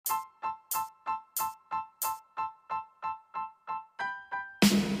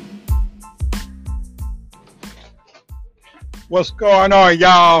What's going on,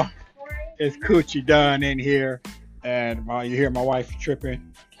 y'all? It's Coochie Dunn in here, and you hear my wife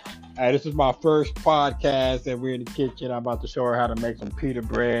tripping. This is my first podcast, and we're in the kitchen. I'm about to show her how to make some pita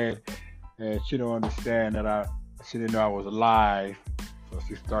bread, and she don't understand that she didn't know I was live, so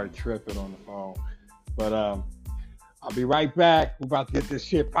she started tripping on the phone. But I'll be right back. We're about to get this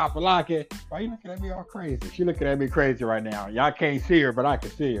shit pop-a-locking. Why are you looking at me all crazy? She looking at me crazy right now. Y'all can't see her, but I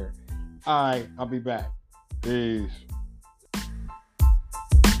can see her. All right, I'll be back. Peace.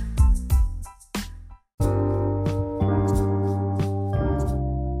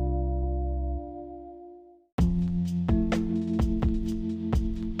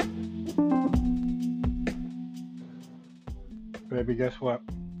 Baby, guess what?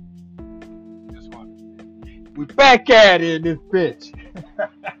 Guess what? We back at it in this bitch.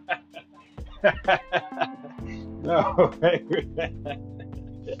 No, baby.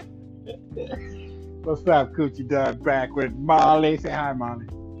 What's up, Coochie Dunn? Back with Molly. Say hi, Molly.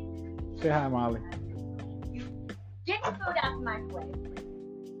 Say hi, Molly. Get the food out the microwave.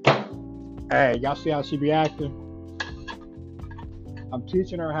 Hey, y'all see how she be acting? I'm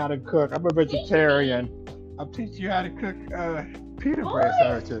teaching her how to cook. I'm a vegetarian. I'm teaching you how to cook pita bread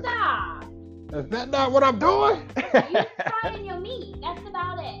sandwiches. Stop! Is that not what I'm doing? You're frying your meat. That's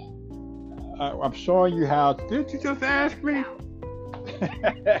about it. I'm showing you how. Didn't you just ask me?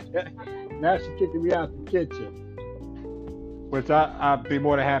 Now she's kicking me out the kitchen, which I'd be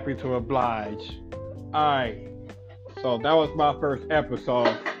more than happy to oblige. All right. So that was my first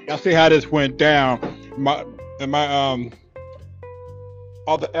episode. Y'all see how this went down. My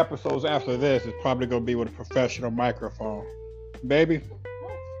all the episodes after this is probably gonna be with a professional microphone. Baby,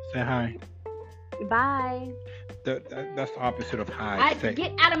 say hi. Goodbye. That's the opposite of hi.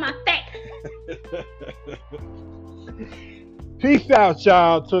 Get out of my face. Peace out,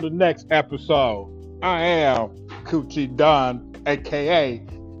 y'all, to the next episode. I am Coochie Dunn, aka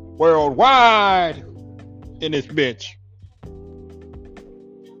Worldwide, in this bitch.